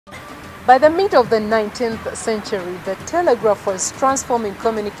By the mid of the 19th century, the telegraph was transforming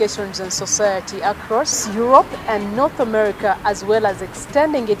communications and society across Europe and North America, as well as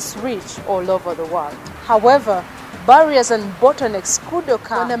extending its reach all over the world. However, barriers and bottlenecks could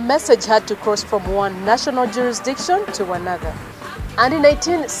occur when a message had to cross from one national jurisdiction to another. And in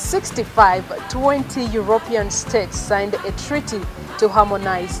 1865, 20 European states signed a treaty to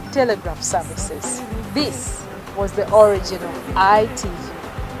harmonize telegraph services. This was the origin of ITU.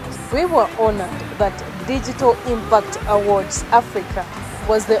 We were honored that Digital Impact Awards Africa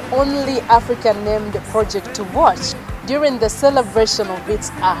was the only Africa-named project to watch during the celebration of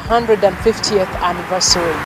its 150th anniversary.